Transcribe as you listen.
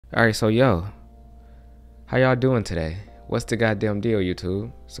Alright, so yo, how y'all doing today? What's the goddamn deal, YouTube?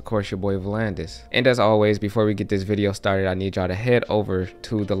 It's of course your boy Vuhlandes. And as always, before we get this video started, I need y'all to head over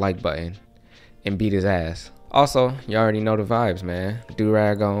to the like button and beat his ass. Also, you already know the vibes, man.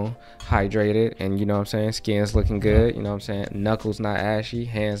 Do-rag on, hydrated, and you know what I'm saying? Skin's looking good, you know what I'm saying? Knuckles not ashy,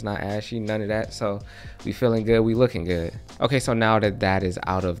 hands not ashy, none of that. So we feeling good, we looking good. Okay, so now that that is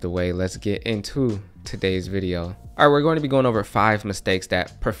out of the way, let's get into today's video. All right, we're going to be going over 5 mistakes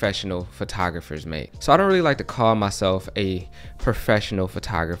that professional photographers make. So I don't really like to call myself a professional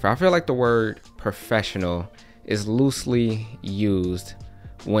photographer. I feel like the word professional is loosely used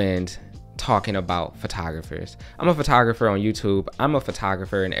when talking about photographers. I'm a photographer on YouTube. I'm a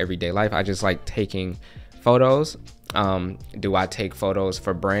photographer in everyday life. I just like taking photos. Do I take photos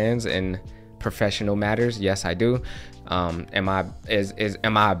for brands and professional matters? Yes, I do. Am I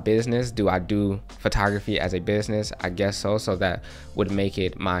a business? Do I do photography as a business? I guess so. So that would make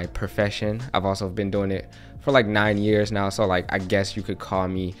it my profession. I've also been doing it for like 9 years now. So like, I guess you could call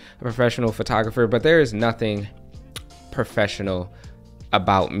me a professional photographer, but there is nothing professional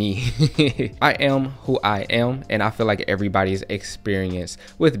about me. I am who I am, and I feel like everybody's experience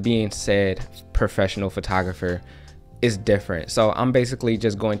with being said professional photographer is different. So I'm basically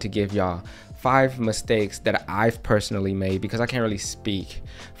just going to give y'all 5 mistakes that I've personally made, because I can't really speak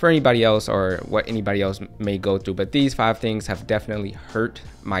for anybody else or what anybody else may go through, but these 5 things have definitely hurt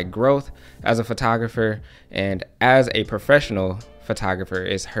my growth as a photographer, and as a professional photographer,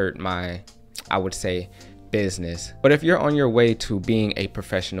 it's hurt my, I would say, business. But if you're on your way to being a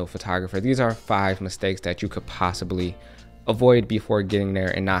professional photographer, these are 5 mistakes that you could possibly avoid before getting there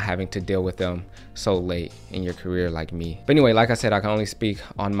and not having to deal with them so late in your career like me. But anyway, like I said, I can only speak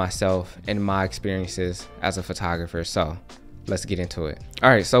on myself and my experiences as a photographer, so let's get into it. All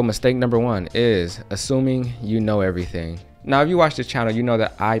right, so mistake number 1 is assuming you know everything. Now, if you watch this channel, you know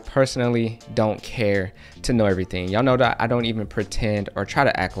that I personally don't care to know everything. Y'all know that I don't even pretend or try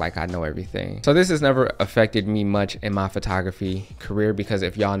to act like I know everything. So this has never affected me much in my photography career, because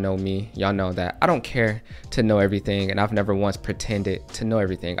if y'all know me, y'all know that I don't care to know everything, and I've never once pretended to know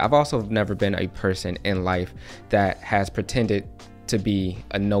everything. I've also never been a person in life that has pretended to be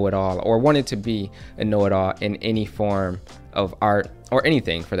a know-it-all or wanted to be a know-it-all in any form of art or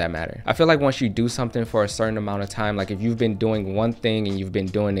anything for that matter. I feel like once you do something for a certain amount of time, like if you've been doing one thing and you've been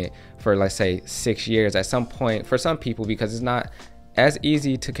doing it for, let's say, 6 years, at some point, for some people, because it's not as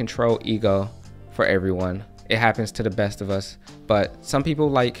easy to control ego for everyone, it happens to the best of us, but some people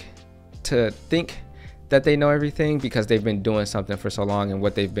like to think that they know everything because they've been doing something for so long and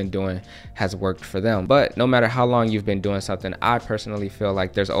what they've been doing has worked for them. But no matter how long you've been doing something, I personally feel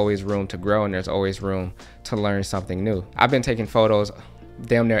like there's always room to grow and there's always room to learn something new. I've been taking photos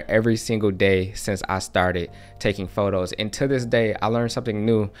damn near every single day since I started taking photos, and to this day I learned something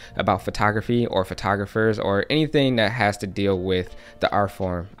new about photography or photographers or anything that has to deal with the art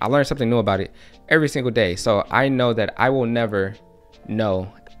form. I learned something new about it every single day. So I know that I will never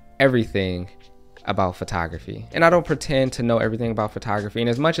know everything about photography, and I don't pretend to know everything about photography. And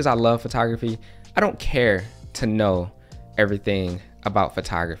as much as I love photography, I don't care to know everything about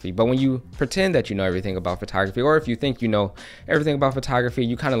photography. But when you pretend that you know everything about photography, or if you think you know everything about photography,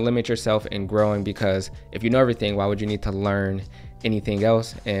 you kind of limit yourself in growing, because if you know everything, why would you need to learn anything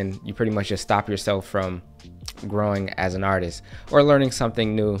else? And you pretty much just stop yourself from growing as an artist or learning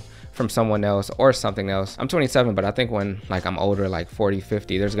something new from someone else or something else. I'm 27, but I think when like I'm older, like 40,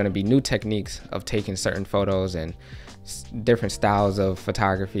 50, there's going to be new techniques of taking certain photos and different styles of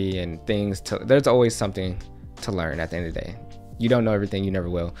photography and things there's always something to learn at the end of the day. You don't know everything, you never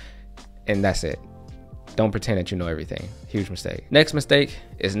will, and that's it. Don't pretend that you know everything. Huge mistake. Next mistake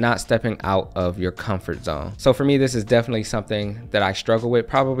is not stepping out of your comfort zone. So for me, this is definitely something that I struggle with,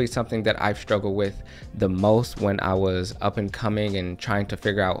 probably something that I've struggled with the most when I was up and coming and trying to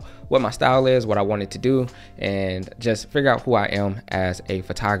figure out what my style is, what I wanted to do, and just figure out who I am as a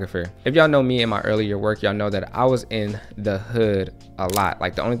photographer. If y'all know me in my earlier work, y'all know that I was in the hood a lot.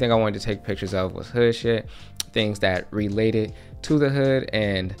 Like the only thing I wanted to take pictures of was hood shit, things that related to the hood,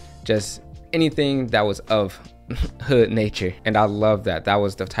 and just anything that was of hood nature. And I love that. That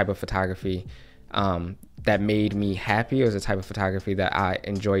was the type of photography that made me happy. It was the type of photography that I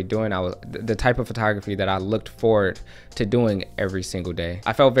enjoyed doing. I was the type of photography that I looked forward to doing every single day.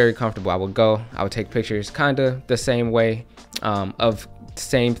 I felt very comfortable. I would take pictures kind of the same way, of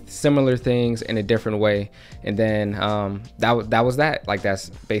similar things in a different way. And then that was that. Like that's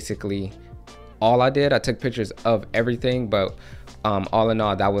basically all I did. I took pictures of everything, but all in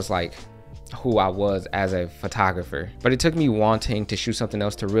all, that was like who I was as a photographer. But it took me wanting to shoot something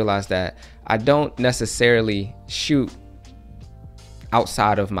else to realize that I don't necessarily shoot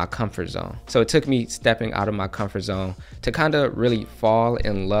outside of my comfort zone. So it took me stepping out of my comfort zone to kind of really fall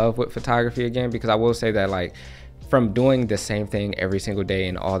in love with photography again, because I will say that, like, from doing the same thing every single day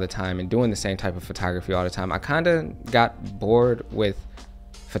and all the time and doing the same type of photography all the time, I kind of got bored with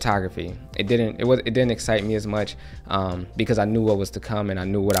photography. It didn't excite me as much because I knew what was to come and I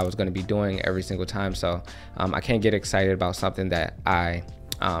knew what I was going to be doing every single time. So I can't get excited about something that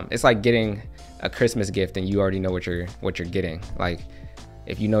it's like getting a Christmas gift and you already know what you're getting. Like,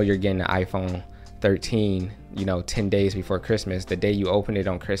 if you know you're getting an iPhone 13, 10 days before Christmas, the day you open it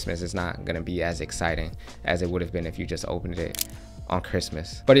on Christmas is not going to be as exciting as it would have been if you just opened it on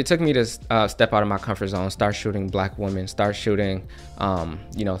Christmas. But it took me to step out of my comfort zone, start shooting Black women, start shooting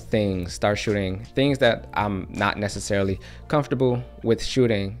start shooting things that I'm not necessarily comfortable with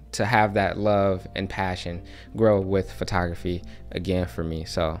shooting, to have that love and passion grow with photography again for me.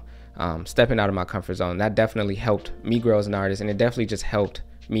 So stepping out of my comfort zone, that definitely helped me grow as an artist, and it definitely just helped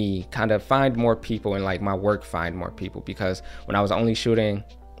me kind of find more people and like my work find more people, because when I was only shooting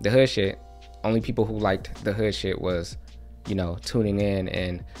the hood shit, only people who liked the hood shit was tuning in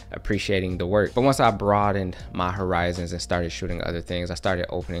and appreciating the work. But once I broadened my horizons and started shooting other things, I started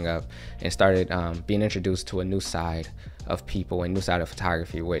opening up and started being introduced to a new side of people and new side of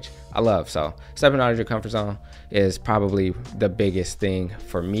photography, which I love. So stepping out of your comfort zone is probably the biggest thing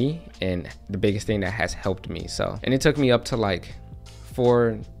for me and the biggest thing that has helped me. So, and it took me up to like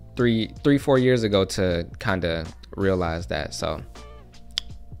 4 years ago to kind of realize that. So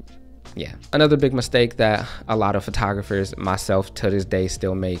yeah, another big mistake that a lot of photographers, myself to this day,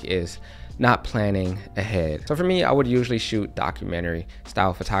 still make is not planning ahead. So for me, I would usually shoot documentary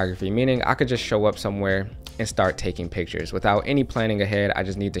style photography, meaning I could just show up somewhere and start taking pictures without any planning ahead. I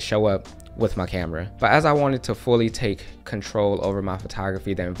just need to show up with my camera. But as I wanted to fully take control over my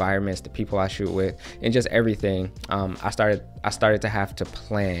photography, the environments, the people I shoot with, and just everything, I started to have to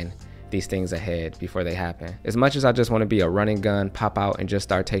plan these things ahead before they happen. As much as I just want to be a running gun, pop out and just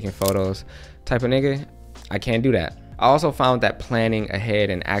start taking photos type of nigga, I can't do that. I also found that planning ahead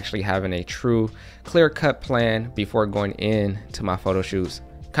and actually having a true clear-cut plan before going into my photo shoots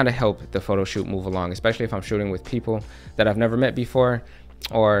kind of help the photo shoot move along, especially if I'm shooting with people that I've never met before,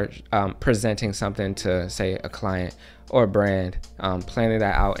 or presenting something to, say, a client or a brand. Planning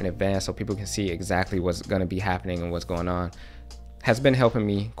that out in advance so people can see exactly what's going to be happening and what's going on has been helping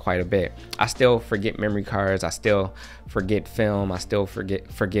me quite a bit. I still forget memory cards, I still forget film, I still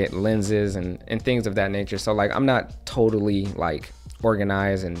forget lenses and things of that nature. So like, I'm not totally like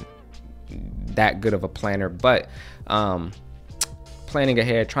organized and that good of a planner, but planning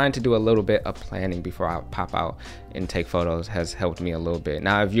ahead, trying to do a little bit of planning before I pop out and take photos has helped me a little bit.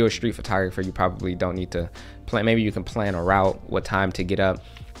 Now, if you're a street photographer, you probably don't need to plan. Maybe you can plan a route, what time to get up.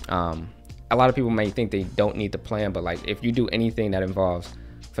 A lot of people may think they don't need to plan, but like, if you do anything that involves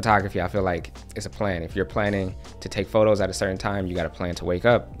photography, I feel like it's a plan. If you're planning to take photos at a certain time, you got to plan to wake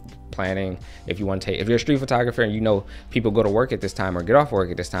up. Planning, if you're a street photographer and you know people go to work at this time or get off work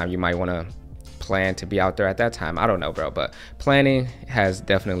at this time, you might want to plan to be out there at that time. I don't know, bro, but planning has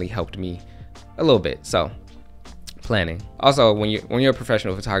definitely helped me a little bit. So planning. Also, when you're a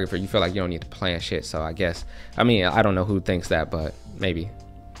professional photographer, you feel like you don't need to plan shit. So I don't know who thinks that, but maybe,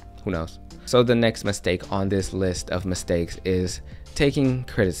 who knows. So the next mistake on this list of mistakes is taking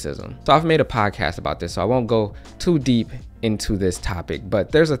criticism. So I've made a podcast about this, so I won't go too deep into this topic,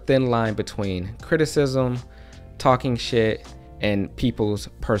 but there's a thin line between criticism, talking shit, and people's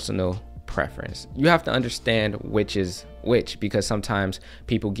personal preference. You have to understand which is which, because sometimes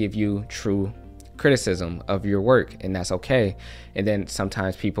people give you true criticism of your work, and that's okay. And then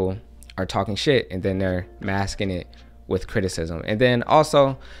sometimes people are talking shit and then they're masking it with criticism. And then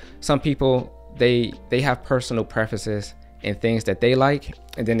also some people, they have personal preferences and things that they like,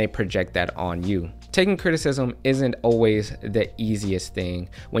 and then they project that on you. Taking criticism isn't always the easiest thing.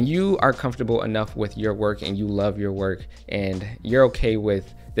 When you are comfortable enough with your work and you love your work and you're okay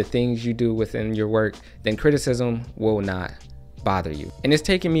with the things you do within your work, then criticism will not bother you. And it's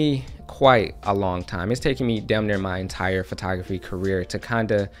taken me quite a long time. It's taken me damn near my entire photography career to kind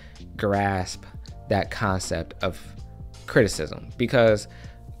of grasp that concept of criticism, because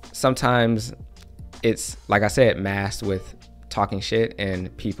sometimes it's, like I said, masked with talking shit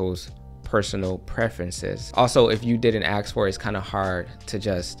and people's personal preferences. Also, if you didn't ask for it, it's kind of hard to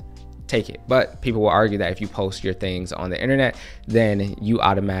just take it. But people will argue that if you post your things on the internet, then you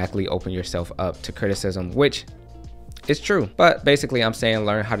automatically open yourself up to criticism, which is true. But basically, I'm saying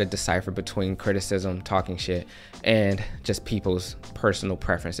learn how to decipher between criticism, talking shit, and just people's personal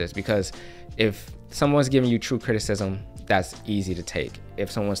preferences. Because if someone's giving you true criticism, that's easy to take.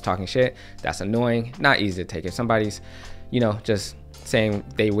 If someone's talking shit, that's annoying, not easy to take. If somebody's, just saying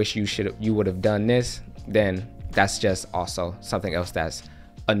they wish you would have done this, then that's just also something else that's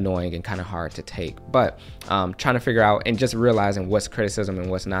annoying and kind of hard to take. But trying to figure out and just realizing what's criticism and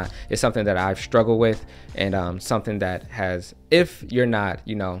what's not is something that I've struggled with, and something that has, if you're not,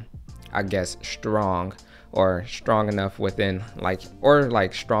 you know, I guess strong enough within, like, or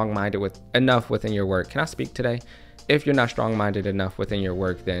like strong-minded with enough within your work. Can I speak today? If you're not strong-minded enough within your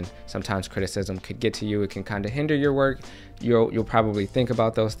work, then sometimes criticism could get to you. It can kind of hinder your work. You'll probably think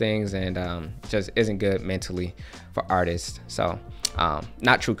about those things, and just isn't good mentally for artists. So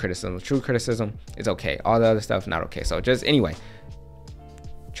not true criticism. True criticism is okay. All the other stuff not okay. So just anyway,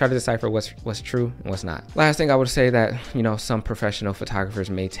 try to decipher what's true and what's not. Last thing I would say that, you know, some professional photographers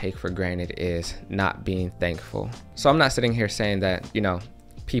may take for granted is not being thankful. So I'm not sitting here saying that, you know,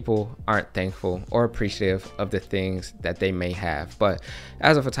 people aren't thankful or appreciative of the things that they may have, but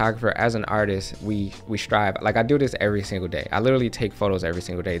as a photographer, as an artist, we strive. Like, I do this every single day. I literally take photos every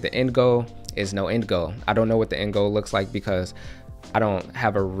single day. The end goal is no end goal. I don't know what the end goal looks like because I don't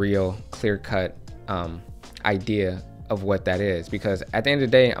have a real clear-cut idea of what that is, because at the end of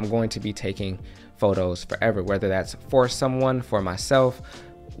the day, I'm going to be taking photos forever, whether that's for someone, for myself,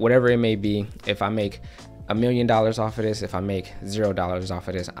 whatever it may be. If I make $1 million off of this, if I make $0 off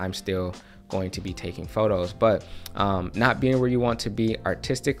of this, I'm still going to be taking photos. But not being where you want to be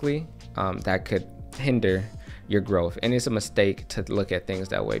artistically, that could hinder your growth. And it's a mistake to look at things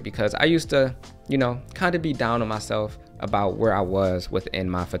that way, because I used to, you know, kind of be down on myself about where I was within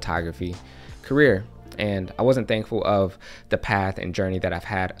my photography career. And I wasn't thankful of the path and journey that I've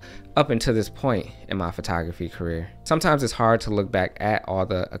had up until this point in my photography career. Sometimes it's hard to look back at all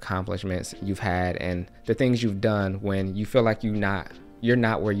the accomplishments you've had and the things you've done when you feel like you're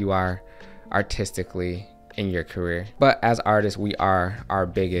not where you are artistically in your career. But as artists, we are our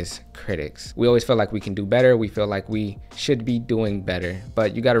biggest critics. We always feel like we can do better. We feel like we should be doing better.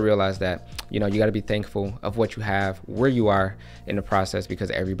 But you got to realize that, you know, you got to be thankful of what you have, where you are in the process,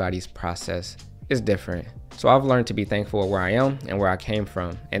 because everybody's process is different. So I've learned to be thankful of where I am and where I came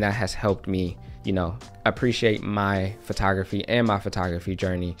from, and that has helped me, you know, appreciate my photography and my photography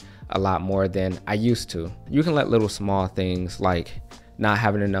journey a lot more than I used to. You can let little small things like not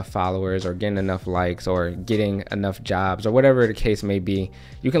having enough followers or getting enough likes or getting enough jobs or whatever the case may be,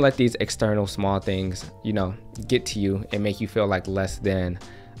 you can let these external small things, you know, get to you and make you feel like less than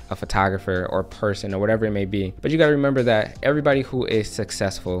a photographer or person or whatever it may be. But you got to remember that everybody who is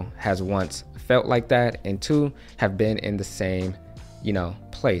successful has once felt like that, and two, have been in the same, you know,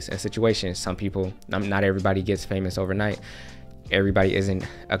 place and situation. Some people, not everybody gets famous overnight. Everybody isn't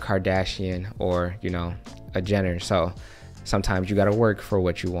a Kardashian or, you know, a Jenner. So sometimes you got to work for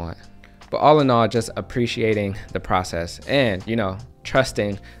what you want. But all in all, just appreciating the process and, you know,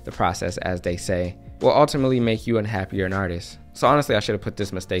 trusting the process, as they say, will ultimately make you a happier artist. So honestly, I should have put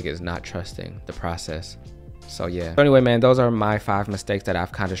this mistake as not trusting the process. So yeah. So anyway, man, those are my 5 mistakes that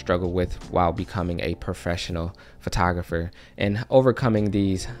I've kind of struggled with while becoming a professional photographer. And overcoming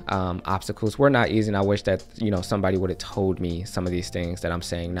these obstacles were not easy. And I wish that, you know, somebody would have told me some of these things that I'm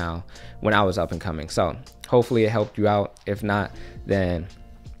saying now when I was up and coming. So hopefully it helped you out. If not, then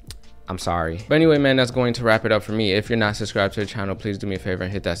I'm sorry. But anyway, man, that's going to wrap it up for me. If you're not subscribed to the channel, please do me a favor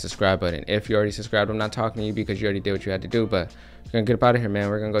and hit that subscribe button. If you already subscribed, I'm not talking to you because you already did what you had to do, but we're gonna get up out of here, man.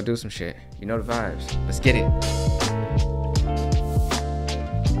 We're gonna go do some shit. You know the vibes. Let's get it.